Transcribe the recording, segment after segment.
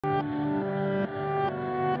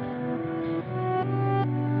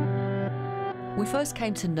We first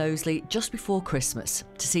came to Knowsley just before Christmas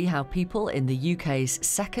to see how people in the UK's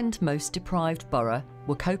second most deprived borough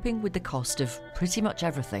were coping with the cost of pretty much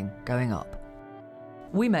everything going up.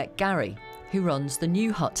 We met Gary, who runs the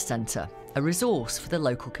New Hut Centre, a resource for the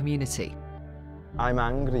local community. I'm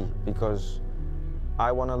angry because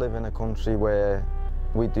I want to live in a country where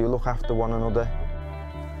we do look after one another.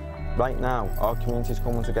 Right now, our community is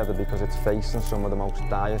coming together because it's facing some of the most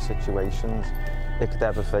dire situations it could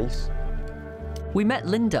ever face. We met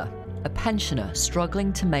Linda, a pensioner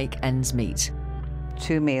struggling to make ends meet.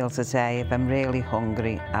 2 meals a day. If I'm really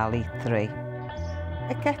hungry, I'll eat 3.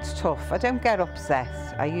 It gets tough. I don't get upset.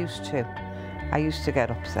 I used to. I used to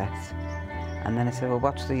get upset. And then I said, well,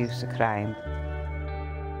 what's the use of crying?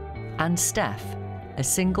 And Steph, a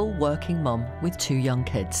single working mum with 2 young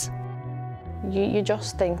kids. You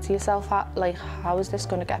just think to yourself, like, how is this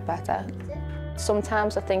going to get better?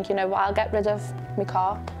 Sometimes I think, you know, well, I'll get rid of my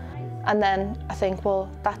car. And then I think, well,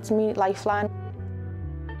 that's me lifeline.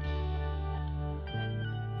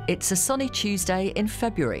 It's a sunny Tuesday in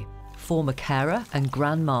February. Former carer and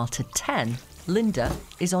grandma to 10, Linda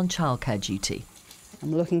is on childcare duty.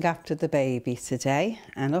 I'm looking after the baby today,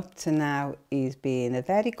 and up to now he's been a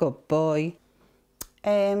very good boy.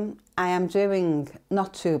 I am doing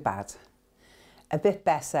not too bad. A bit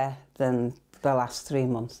better than the last 3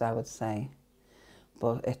 months, I would say.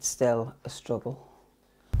 But it's still a struggle.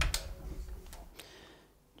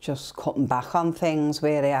 Just cutting back on things.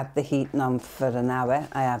 Where I had the heating on for an hour,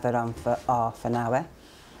 I have it on for half an hour.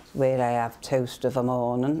 Where I have toast of a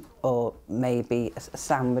morning or maybe a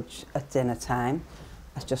sandwich at dinner time,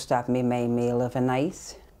 I just have my main meal of a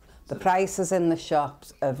night. The prices in the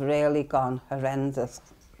shops have really gone horrendous,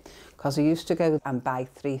 because I used to go and buy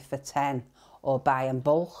 3 for 10 or buy in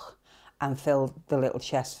bulk and fill the little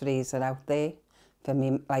chest freezer out there for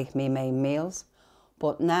me, like me main meals.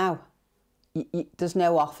 But now, there's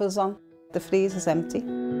no offers on. The freezer's empty.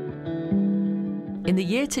 In the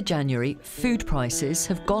year to January, food prices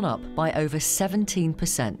have gone up by over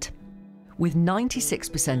 17%, with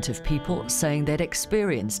 96% of people saying they'd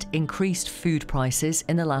experienced increased food prices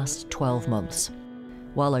in the last 12 months,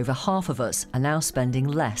 while over half of us are now spending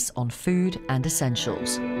less on food and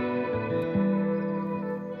essentials.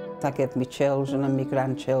 I give my children and my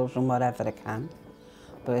grandchildren whatever I can,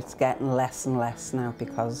 but it's getting less and less now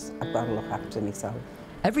because I've got to look after myself.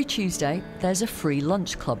 Every Tuesday, there's a free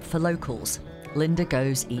lunch club for locals. Linda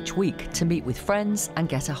goes each week to meet with friends and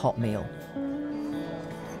get a hot meal.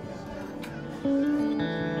 Do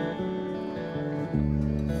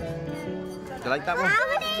you like that one?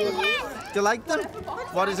 Do you like them?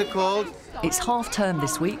 What is it called? It's half term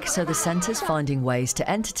this week, so the centre's finding ways to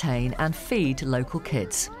entertain and feed local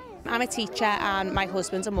kids. I'm a teacher and my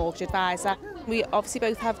husband's a mortgage advisor. We obviously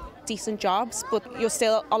both have decent jobs, but you're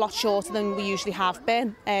still a lot shorter than we usually have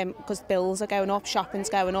been because bills are going up, shopping's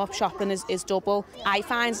going up, shopping is double. I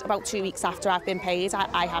find about 2 weeks after I've been paid,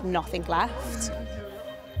 I have nothing left.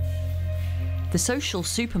 The social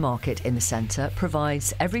supermarket in the centre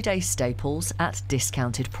provides everyday staples at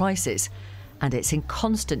discounted prices, and it's in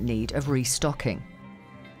constant need of restocking.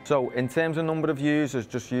 So in terms of number of users,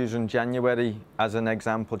 just using January as an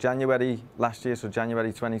example, January last year, so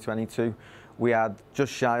January 2022, we had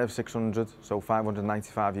just shy of 600, so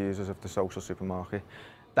 595 users of the social supermarket.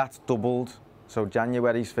 That's doubled. So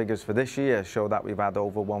January's figures for this year show that we've had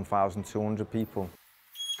over 1,200 people.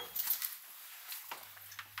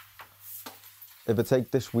 If I take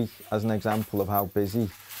this week as an example of how busy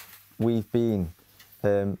we've been,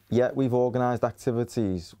 we've organised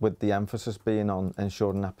activities with the emphasis being on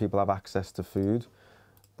ensuring that people have access to food.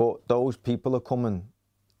 But those people are coming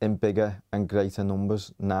in bigger and greater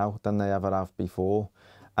numbers now than they ever have before.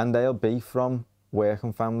 And they'll be from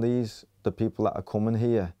working families. The people that are coming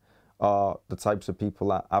here are the types of people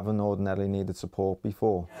that haven't ordinarily needed support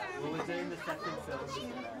before.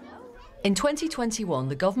 In 2021,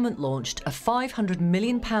 the government launched a £500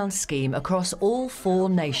 million scheme across all 4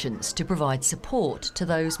 nations to provide support to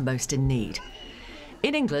those most in need.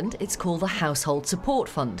 In England, it's called the Household Support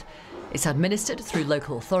Fund. It's administered through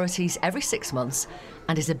local authorities every 6 months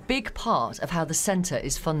and is a big part of how the centre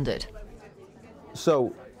is funded.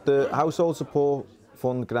 So the Household Support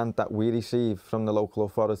Fund grant that we receive from the local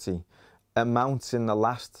authority amounts in the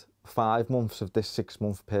last 5 months of this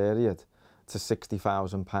 6-month period to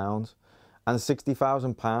 £60,000. And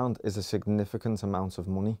 £60,000 is a significant amount of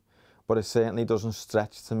money, but it certainly doesn't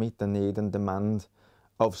stretch to meet the need and demand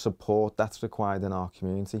of support that's required in our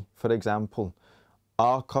community. For example,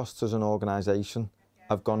 our costs as an organisation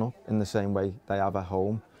have gone up in the same way they have at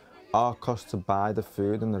home. Our costs to buy the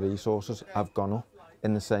food and the resources have gone up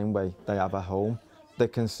in the same way they have at home. The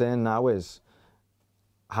concern now is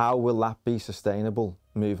how will that be sustainable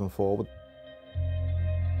moving forward?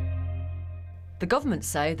 The government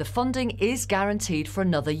say the funding is guaranteed for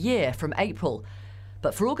another year from April,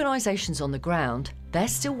 but for organisations on the ground, they're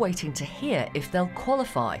still waiting to hear if they'll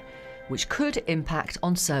qualify, which could impact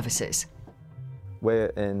on services. We're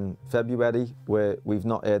in February, where we've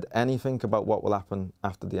not heard anything about what will happen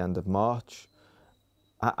after the end of March.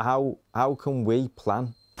 How can we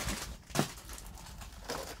plan?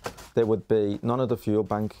 There would be none of the fuel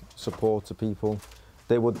bank support to people.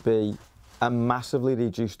 There would be a massively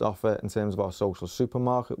reduced offer in terms of our social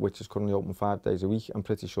supermarket, which is currently open 5 days a week. I'm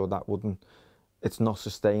pretty sure that it's not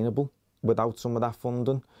sustainable without some of that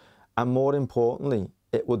funding. And more importantly,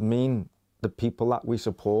 it would mean the people that we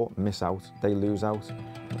support miss out, they lose out.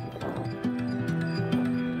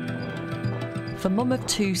 For mum of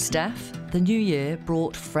two Steph, the new year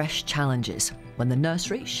brought fresh challenges when the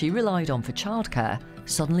nursery she relied on for childcare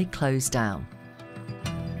suddenly closed down.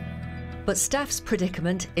 But Steph's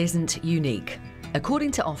predicament isn't unique.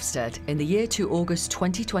 According to Ofsted, in the year to August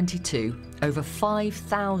 2022, over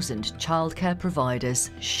 5,000 childcare providers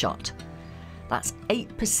shut. That's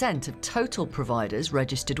 8% of total providers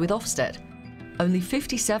registered with Ofsted. Only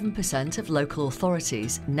 57% of local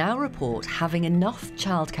authorities now report having enough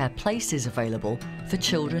childcare places available for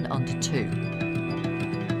children under 2.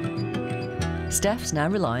 Steph's now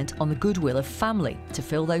reliant on the goodwill of family to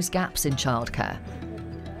fill those gaps in childcare.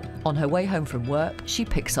 On her way home from work, she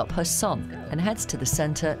picks up her son and heads to the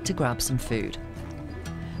centre to grab some food.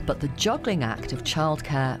 But the juggling act of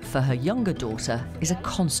childcare for her younger daughter is a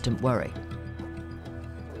constant worry.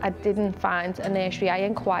 I didn't find a nursery. I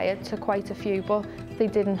inquired to quite a few, but they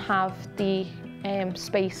didn't have the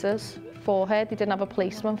spaces for her. They didn't have a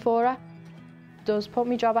placement for her. It does put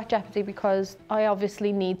my job at jeopardy because I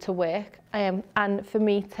obviously need to work. And for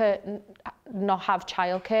me to not have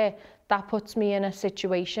childcare, that puts me in a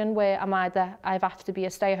situation where I have to be a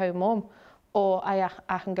stay-at-home mum or I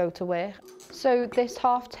can go to work. So this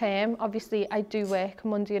half term, obviously I do work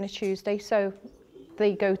Monday and a Tuesday, so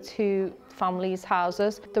they go to families'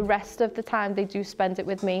 houses. The rest of the time they do spend it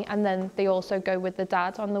with me, and then they also go with the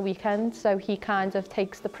dad on the weekend, so he kind of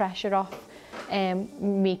takes the pressure off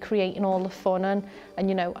me creating all the fun and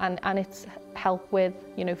you know, and it's help with,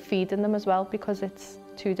 you know, feeding them as well, because it's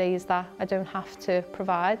 2 days that I don't have to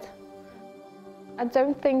provide. I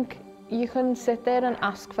don't think you can sit there and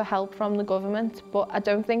ask for help from the government, but I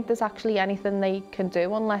don't think there's actually anything they can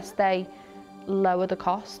do unless they lower the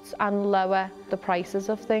costs and lower the prices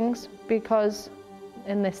of things, because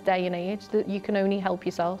in this day and age that you can only help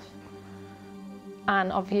yourself.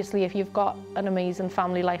 And obviously if you've got an amazing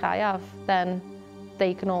family like I have, then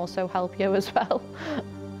they can also help you as well.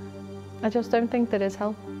 I just don't think there is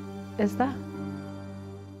help, is there?